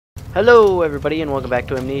Hello everybody and welcome back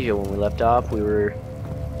to Amnesia. When we left off, we were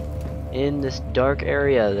in this dark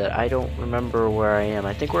area that I don't remember where I am.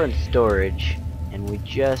 I think we're in storage, and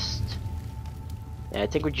I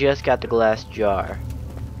think we just got the glass jar.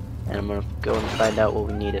 And I'm gonna go and find out what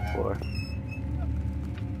we need it for.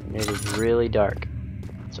 And it is really dark.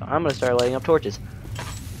 So I'm gonna start lighting up torches.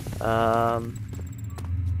 So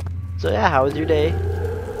yeah, how was your day?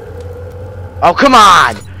 Oh, come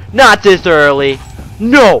on! Not this early!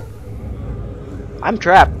 No! I'm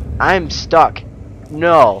trapped. I'm stuck.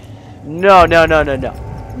 No. No, no, no, no, no.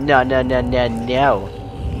 No, no, no, no, no.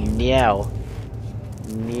 No.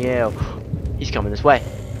 No. He's coming this way.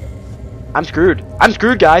 I'm screwed. I'm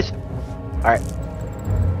screwed, guys. Alright.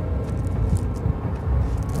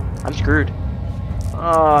 I'm screwed.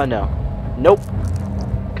 Oh, no. Nope.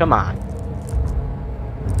 Come on.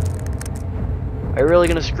 Are you really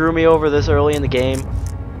gonna screw me over this early in the game?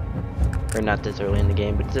 Or not this early in the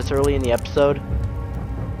game, but this early in the episode?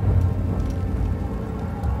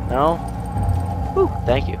 No? Whew,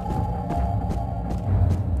 thank you.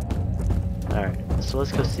 Alright, so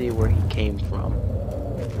let's go see where he came from.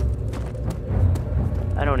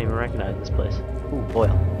 I don't even recognize this place. Ooh,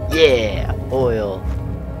 oil. Yeah! Oil!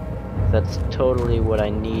 That's totally what I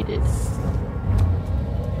needed. Is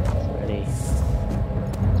there any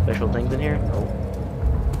special things in here? Nope.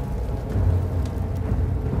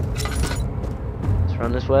 Let's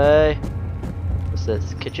run this way. What's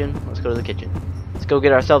this? Kitchen? Let's go to the kitchen. Let's go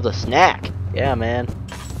get ourselves a snack. Yeah, man.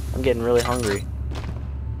 I'm getting really hungry.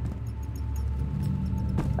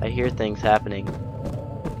 I hear things happening.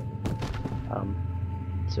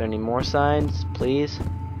 Is there any more signs, please?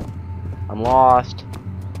 I'm lost.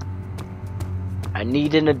 I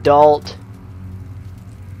need an adult.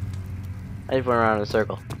 I just went around in a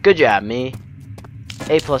circle. Good job, me.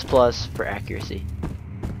 A++ for accuracy.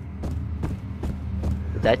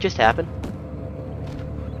 Did that just happen?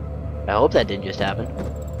 I hope that didn't just happen.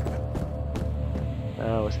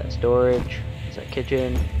 Oh, what's that? Storage? What's that?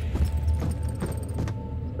 Kitchen?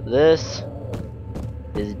 This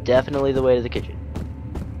is definitely the way to the kitchen.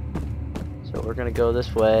 So we're gonna go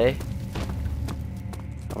this way.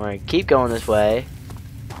 We're gonna keep going this way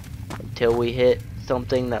until we hit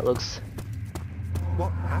something that looks... What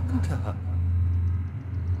happened to her?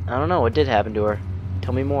 I don't know what did happen to her.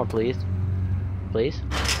 Tell me more, please. Please?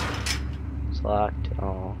 It's locked.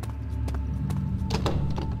 Oh.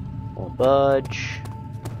 Won't budge.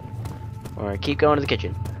 We're gonna keep going to the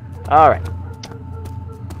kitchen. Alright.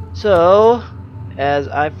 So, as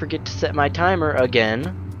I forget to set my timer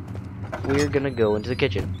again, we're gonna go into the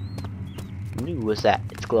kitchen. Ooh, what's that?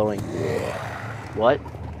 It's glowing. What?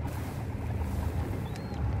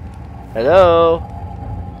 Hello?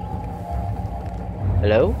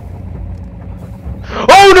 Hello?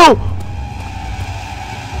 Oh no!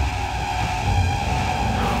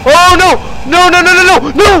 Oh no! No, no, no, no, no!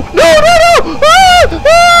 No! No, no, no! Ah!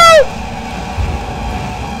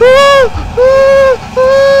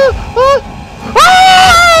 Ah!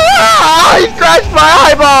 Ah! He crushed my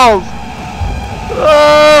eyeballs!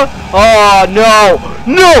 Oh no!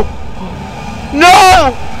 No! No!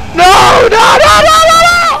 No! No! No! No! No! No!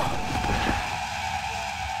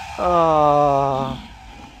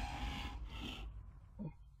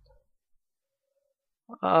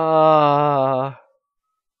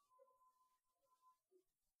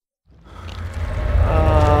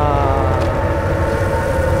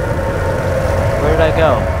 Where did I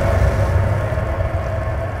go?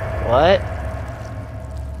 What?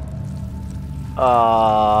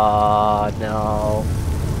 Oh no.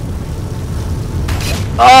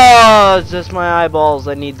 Oh, it's just my eyeballs.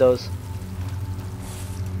 I need those.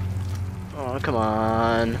 Oh, come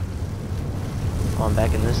on. Oh, I'm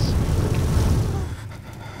back in this.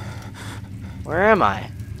 Where am I?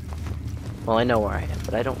 Well, I know where I am,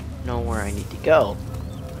 but I don't know where I need to go.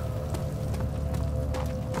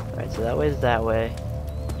 Alright, so that way is that way.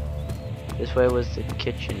 This way was the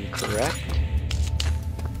kitchen, correct?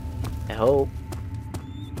 I hope.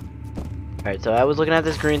 Alright, so I was looking at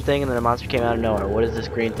this green thing and then a monster came out of nowhere. What is this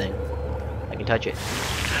green thing? I can touch it.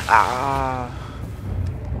 Ah!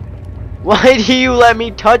 Why do you let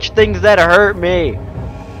me touch things that hurt me?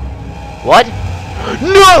 What?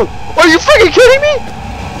 No! Are you freaking kidding me?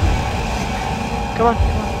 Come on,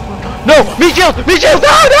 come on, come on. No! Me shield! Me shield! No!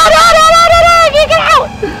 No! No! No! No! No! No! I can't get out!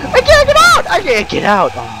 I can't get out! I can't get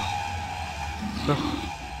out!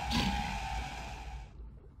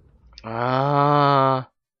 Oh.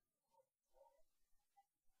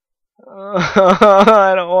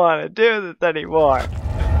 I don't want to do this anymore.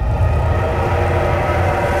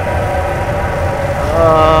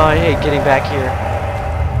 Oh, I hate getting back here.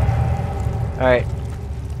 Alright.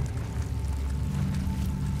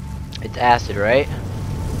 It's acid, right?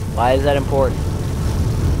 Why is that important?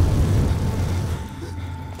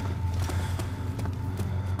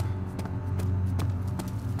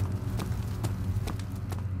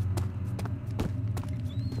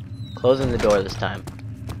 Closing the door this time.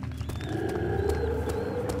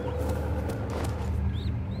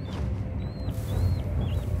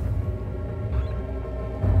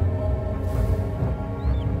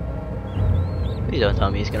 Please don't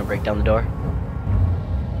tell me he's gonna break down the door.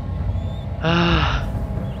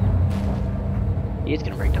 He's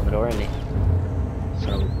gonna break down the door, isn't he?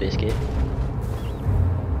 Son of a biscuit.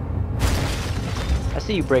 I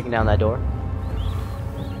see you breaking down that door.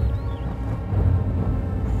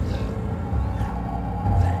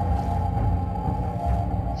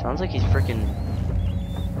 Sounds like he's freaking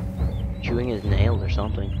chewing his nails or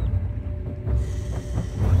something.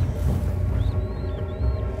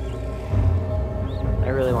 I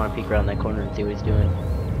really want to peek around that corner and see what he's doing.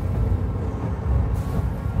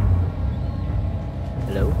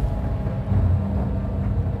 Hello?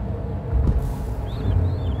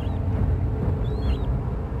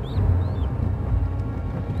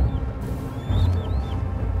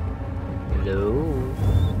 Hello?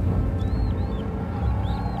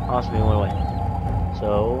 Awesome, he went away.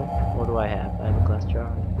 So, what do I have? I have a glass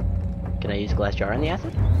jar. Can I use a glass jar on the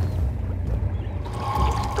acid?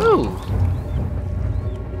 Ooh!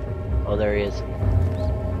 Oh, there he is.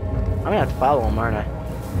 I'm gonna have to follow him, aren't I?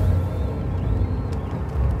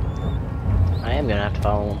 I am gonna have to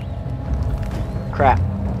follow him. Crap.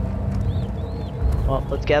 Well,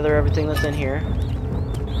 let's gather everything that's in here.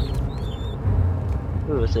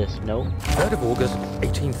 Ooh, what's this? Nope. 3rd of August,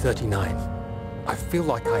 1839. I feel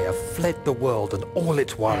like I have fled the world and all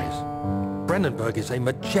its worries. Brennenburg is a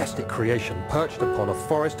majestic creation perched upon a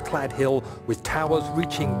forest-clad hill with towers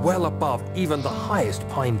reaching well above even the highest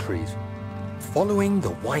pine trees. Following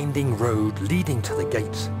the winding road leading to the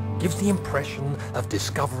gates gives the impression of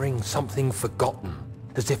discovering something forgotten,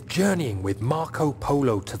 as if journeying with Marco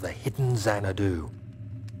Polo to the hidden Xanadu.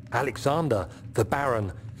 Alexander, the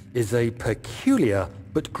Baron, is a peculiar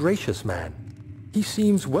but gracious man. He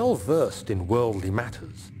seems well versed in worldly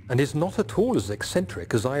matters, and is not at all as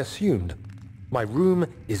eccentric as I assumed. My room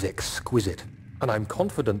is exquisite, and I'm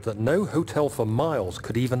confident that no hotel for miles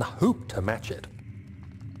could even hope to match it.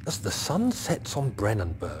 As the sun sets on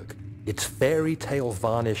Brennenburg, its fairy tale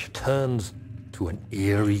varnish turns to an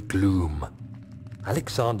eerie gloom.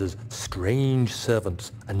 Alexander's strange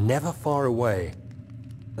servants are never far away.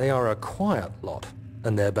 They are a quiet lot,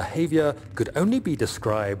 and their behavior could only be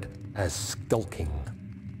described as skulking.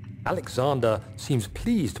 Alexander seems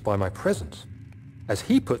pleased by my presence. As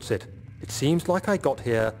he puts it, it seems like I got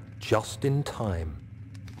here just in time.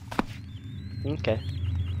 Okay.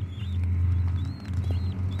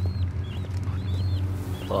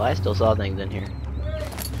 Well, I still saw things in here.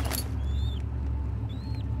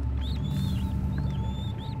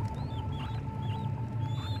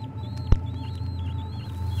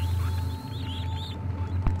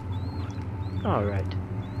 Alright.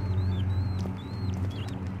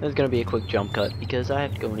 There's gonna be a quick jump cut because I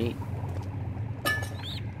have to go and eat.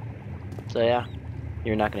 So yeah,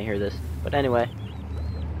 you're not gonna hear this. But anyway,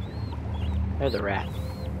 there's a rat.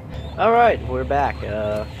 Alright, we're back.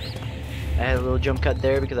 I had a little jump cut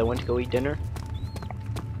there because I went to go eat dinner.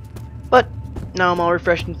 But now I'm all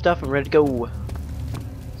refreshed and stuff. I'm ready to go.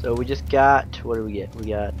 So we just got, what do we get? We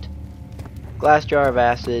got glass jar of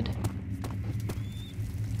acid.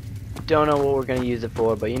 Don't know what we're gonna use it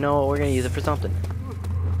for, but you know what? We're gonna use it for something.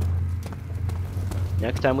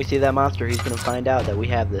 Next time we see that monster, he's gonna find out that we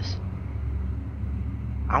have this.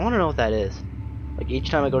 I wanna know what that is. Like each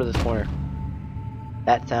time I go to this corner,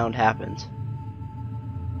 that sound happens.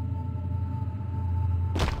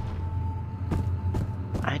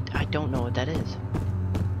 I don't know what that is.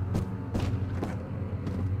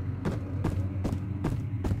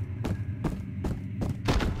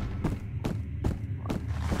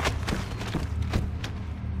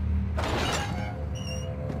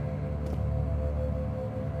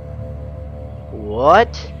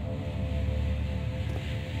 What?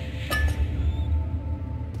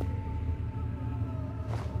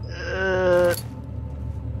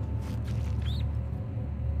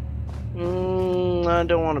 I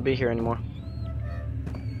don't want to be here anymore.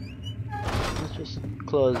 Let's just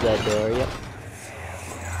close that door. Yep.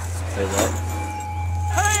 There's that.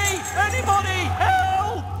 Hey! Anybody!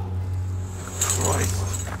 Help!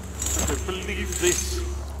 Christ! I don't believe this.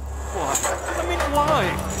 Why? I mean, why?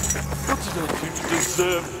 What did I do to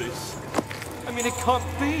deserve this? I mean, it can't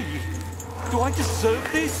be. Do I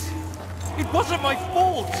deserve this? It wasn't my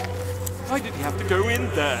fault. Why did he have to go in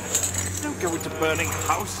there? No go into burning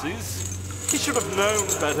houses. He should have known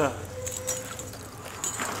better.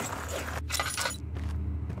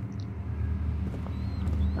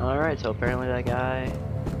 Alright, so apparently that guy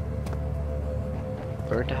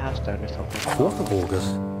burnt a house down or something. 4th of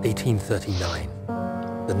August, 1839.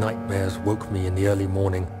 The nightmares woke me in the early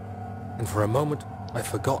morning, and for a moment I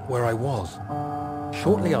forgot where I was.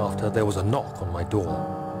 Shortly after, there was a knock on my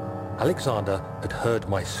door. Alexander had heard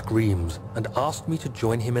my screams and asked me to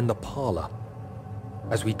join him in the parlor.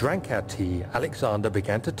 As we drank our tea, Alexander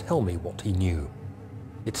began to tell me what he knew.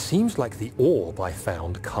 It seems like the orb I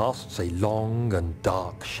found casts a long and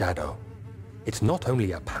dark shadow. It's not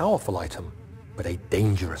only a powerful item, but a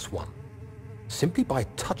dangerous one. Simply by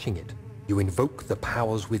touching it, you invoke the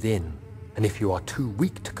powers within, and if you are too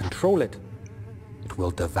weak to control it, it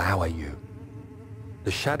will devour you.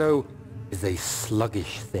 The shadow is a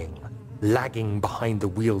sluggish thing, lagging behind the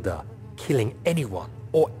wielder, killing anyone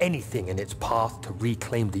or anything in its path to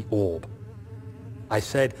reclaim the orb. I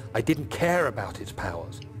said I didn't care about its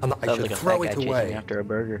powers, and that I should throw it away. After a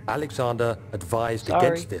burger. Alexander advised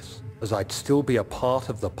against this, as I'd still be a part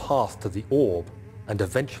of the path to the orb, and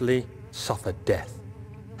eventually suffer death.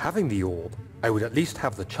 Having the orb, I would at least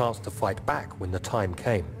have the chance to fight back when the time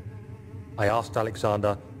came. I asked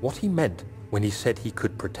Alexander what he meant when he said he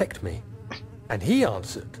could protect me, and he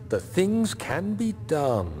answered that things can be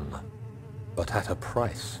done, but at a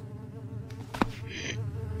price.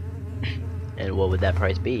 And what would that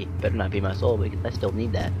price be? Better not be my soul, because I still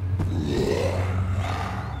need that.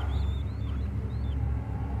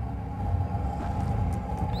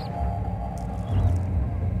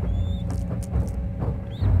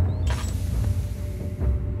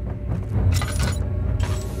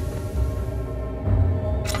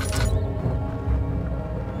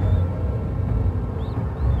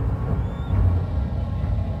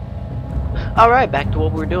 Alright, back to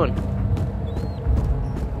what we were doing.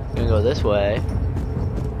 Gonna go this way.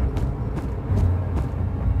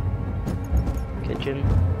 Kitchen.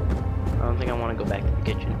 I don't think I want to go back to the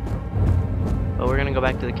kitchen. But we're gonna go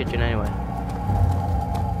back to the kitchen anyway.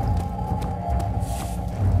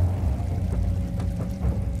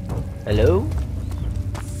 Hello?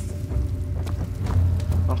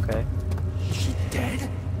 Okay. Is she dead?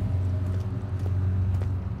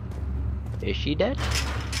 Is she dead?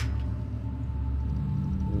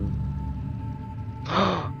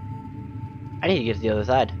 I need to get to the other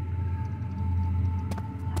side.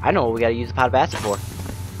 I know what we gotta use the pot of acid for.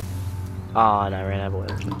 Oh, and I ran out of oil.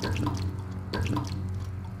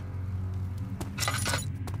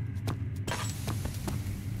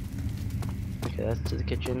 Okay, that's to the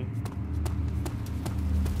kitchen.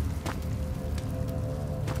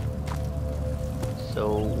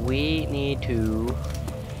 So we need to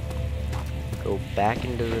go back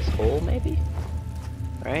into this hole, maybe?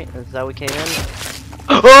 Right? That's how we came in.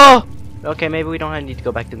 Oh! Okay, maybe we don't need to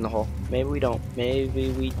go back in the hole. Maybe we don't.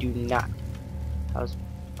 Maybe we do not. How's...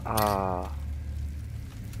 Oh,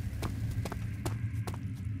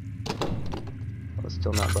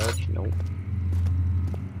 still not budge? Nope.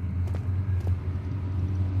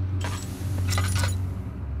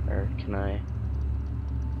 Or can I...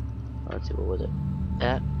 Let's see, what was it?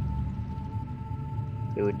 That?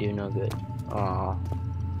 It would do no good. Aw.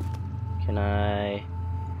 Can I...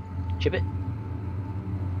 chip it?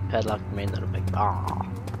 Padlock remains out of big. Ah.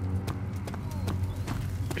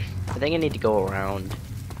 I think I need to go around.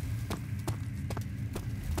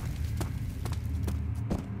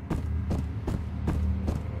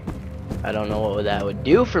 I don't know what that would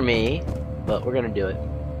do for me, but we're gonna do it.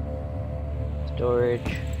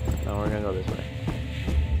 Storage. No, we're gonna go this way.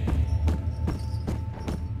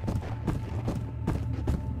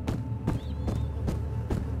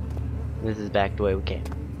 This is back the way we came.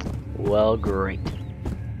 Well, great.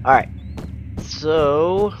 Alright,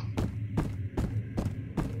 so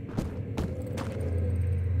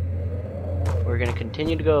we're gonna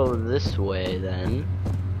continue to go this way then,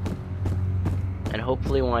 and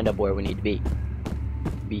hopefully wind up where we need to be,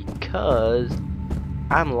 because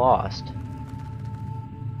I'm lost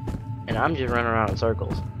and I'm just running around in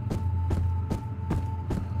circles.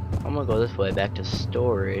 I'm gonna go this way back to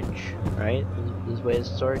storage, right? This way is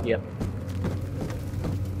storage? Yep.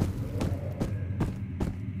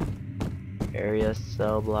 Area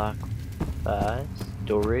cell block 5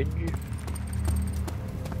 storage.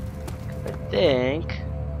 I think.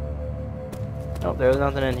 Oh, there was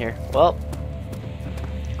nothing in here. Well,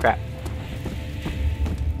 crap.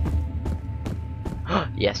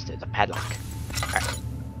 Yes, there's a padlock. Alright.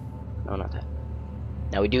 No, not that.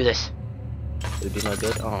 Now we do this. It would do no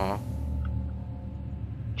good. Aw.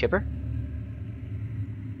 Chipper?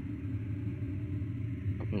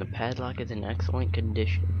 The padlock is in excellent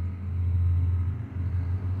condition.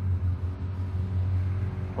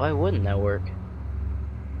 Why wouldn't that work?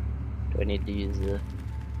 Do I need to use the...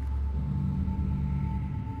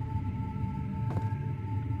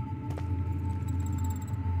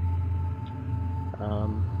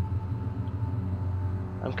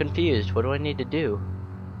 I'm confused. What do I need to do?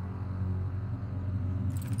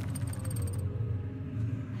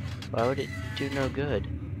 Why would it do no good?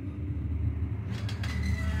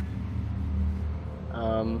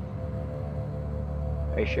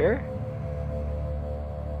 Are you sure?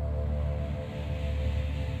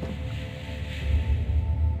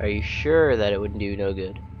 Are you sure that it would do no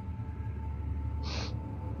good?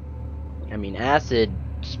 I mean,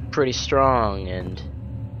 acid's pretty strong and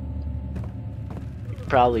it'd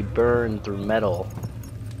probably burn through metal.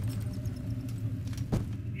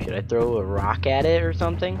 Should I throw a rock at it or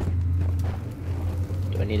something?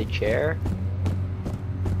 Do I need a chair?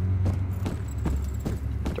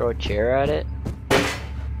 Throw a chair at it?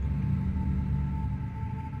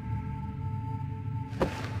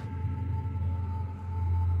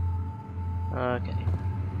 Okay.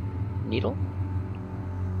 Needle?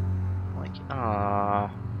 Like,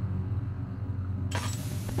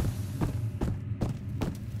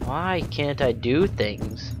 why can't I do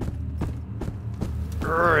things?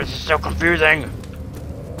 This is so confusing!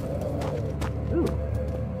 Ooh.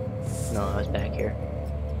 No, I was back here.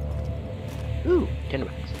 Ooh,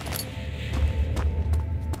 tinderbox.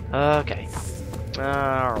 Okay.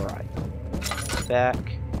 Alright. Back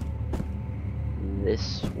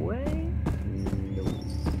this way? No.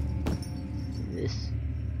 This?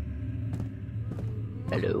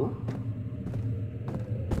 Hello?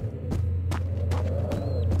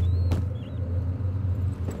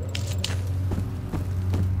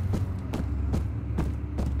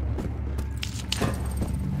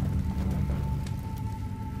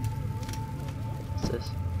 What's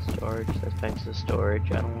this? Storage. That's back to the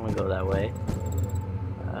storage. I don't want to go that way.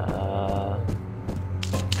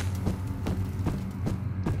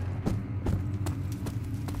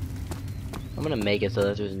 I'm gonna make it so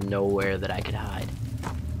that there's nowhere that I could hide.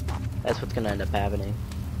 That's what's gonna end up happening.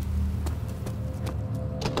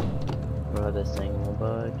 Oh, this thing will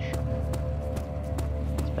budge.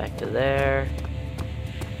 It's back to there.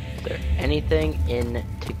 Is there anything in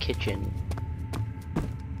the kitchen?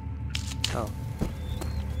 Oh.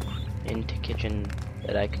 Into kitchen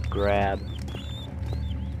that I could grab.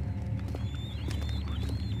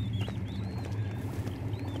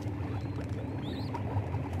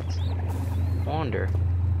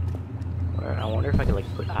 I wonder if I could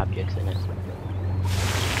like put objects in it.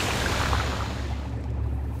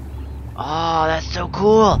 Oh, that's so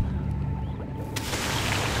cool!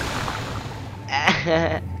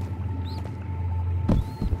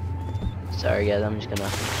 Sorry guys, I'm just gonna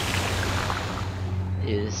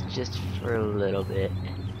do this just for a little bit.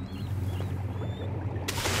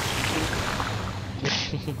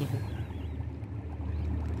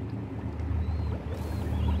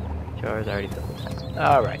 Jar's already filled.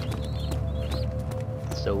 Alright.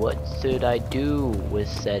 So what should I do with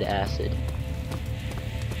said acid?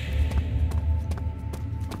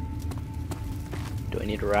 Do I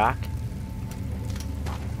need a rock?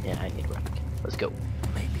 Yeah, I need a rock. Let's go.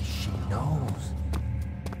 Maybe she knows.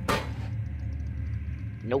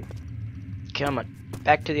 Nope. Come on.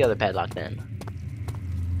 Back to the other padlock then.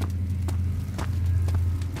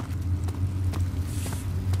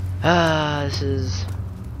 This is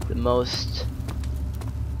the most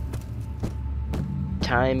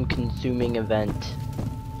time-consuming event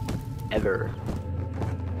ever.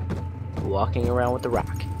 Walking around with the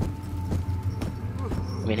rock.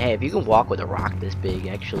 I mean, hey, if you can walk with a rock this big,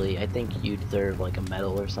 actually, I think you deserve like a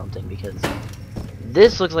medal or something, because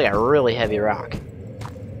this looks like a really heavy rock.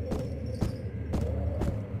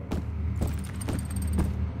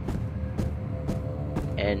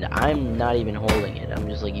 And I'm not even holding it, I'm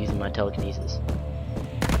just like using my telekinesis.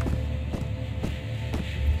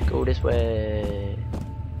 Go this way.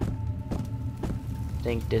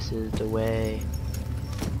 Think this is the way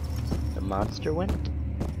the monster went?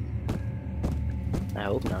 I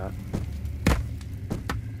hope not.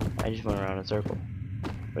 I just went around in a circle.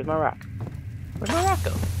 Where's my rock? Where'd my rock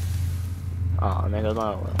go? Oh, and there goes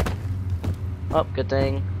my oil. Oh, good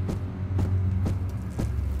thing.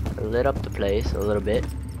 I lit up the place a little bit.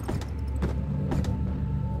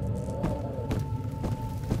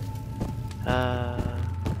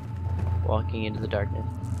 Walking into the darkness.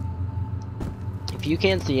 If you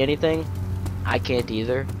can't see anything, I can't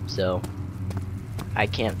either, so I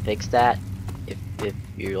can't fix that. If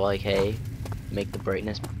you're like, hey, make the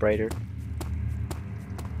brightness brighter.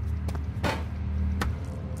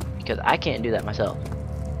 because I can't do that myself.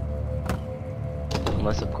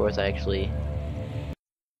 Unless, of course, I actually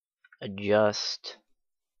adjust.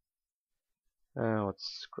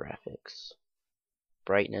 What's graphics?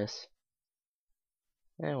 Brightness.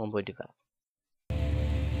 1.25.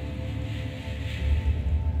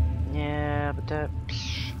 Yeah, but that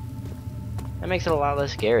makes it a lot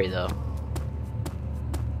less scary, though.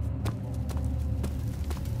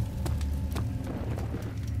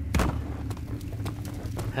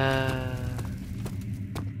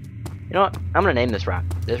 You know what? I'm gonna name this rock.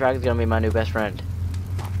 This rock is gonna be my new best friend.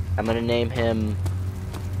 I'm gonna name him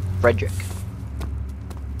Frederick.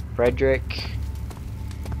 Frederick.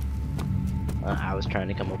 I was trying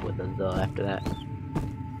to come up with a the after that,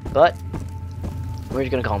 but we're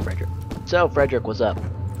just gonna call him Frederick. So, Frederick, what's up?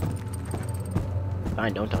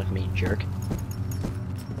 Fine, don't talk to me, you jerk.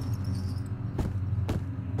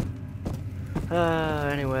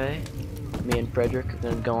 Anyway, me and Frederick are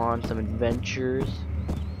gonna go on some adventures.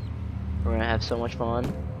 We're gonna have so much fun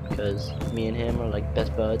because me and him are like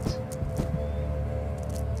best buds.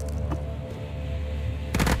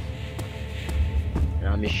 And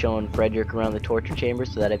I'm just showing Frederick around the torture chamber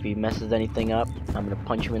so that if he messes anything up, I'm gonna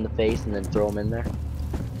punch him in the face and then throw him in there.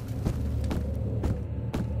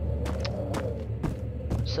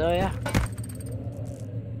 So yeah.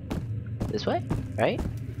 This way, right?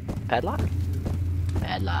 Padlock?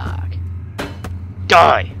 Padlock.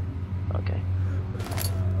 Die! Okay.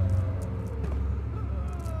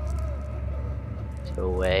 So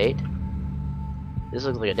wait. This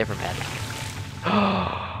looks like a different padlock.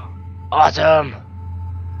 Awesome!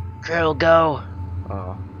 Drill, go!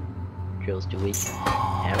 Oh. Drill's too weak.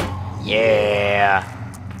 Yeah!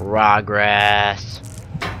 Progress!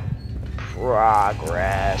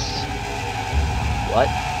 Progress. What?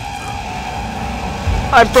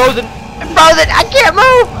 I'm frozen! I'm frozen! I can't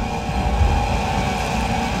move!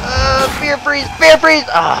 Fear freeze! Fear freeze!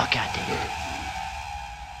 Oh, god dang it.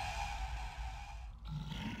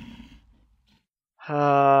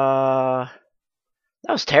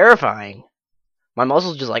 That was terrifying. My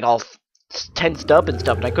muscles just like all tensed up and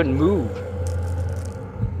stuff, and I couldn't move.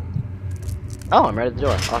 Oh, I'm right at the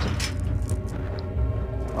door. Awesome.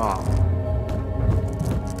 Oh.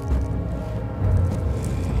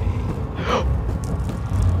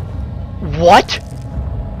 What?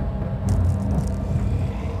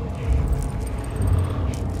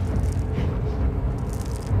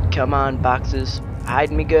 Come on, boxes.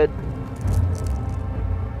 Hide me good.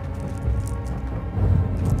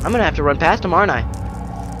 I'm gonna have to run past him, aren't I?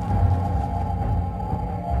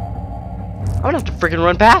 I'm gonna have to freaking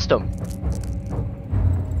run past him.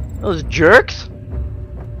 Those jerks.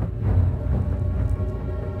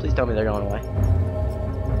 Please tell me they're going away.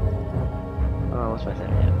 Oh, what's my thing?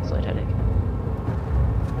 Yeah, slight headache.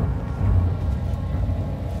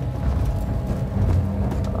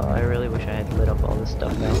 Oh, I really wish I had lit up all this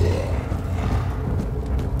stuff now.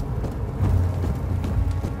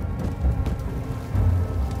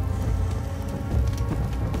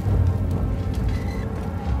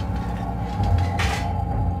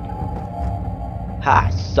 Ha,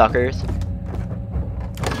 suckers.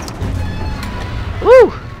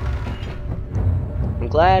 Woo! I'm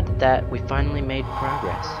glad that we finally made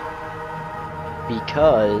progress.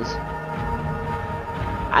 Because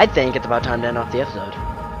I think it's about time to end off the episode.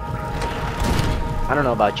 I don't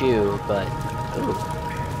know about you, but ooh.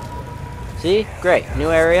 See? Great.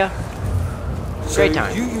 New area. Great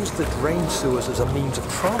time. So you used the drain sewers as a means of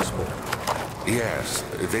transport? Yes,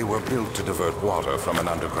 they were built to divert water from an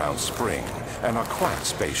underground spring and are quite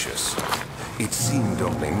spacious. It seemed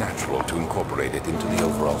only natural to incorporate it into the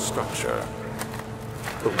overall structure.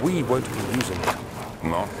 But we won't be using it.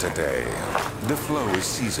 Not today. The flow is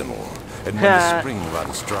seasonal, and when the spring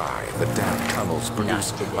runs dry, the damp tunnels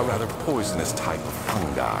produce a rather poisonous type of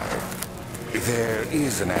fungi. There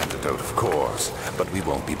is an antidote, of course, but we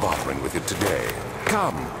won't be bothering with it today.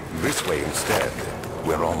 Come, this way instead.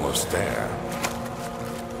 We're almost there.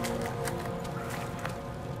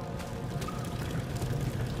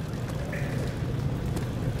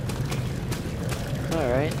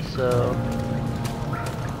 Alright, so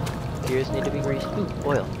gears need to be greased. Ooh,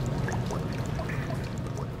 oil.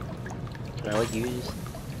 Can I like use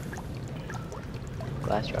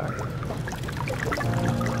glass jar?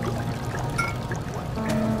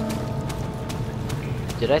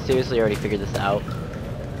 Did I seriously already figure this out?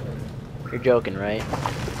 You're joking, right?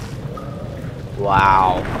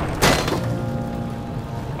 Wow.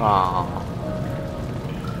 Aww.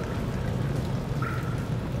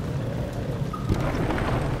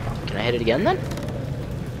 Can I hit it again then?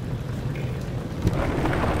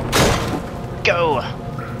 Go!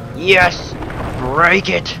 Yes! Break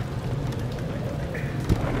it!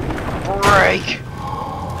 Break!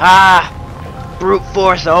 Ah! Brute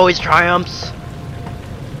force always triumphs!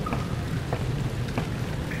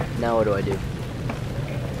 Now what do I do?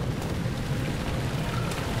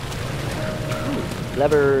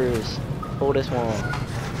 Levers! Pull this one.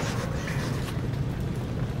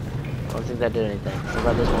 I don't think that did anything. What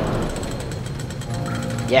about this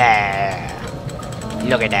one? Yeah!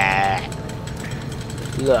 Look at that!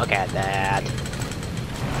 Look at that!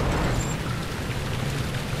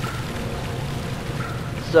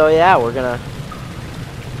 So yeah, we're gonna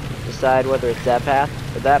decide whether it's that path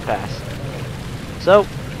or that path. So,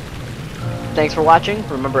 thanks for watching.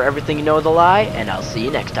 Remember, everything you know is a lie, and I'll see you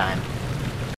next time.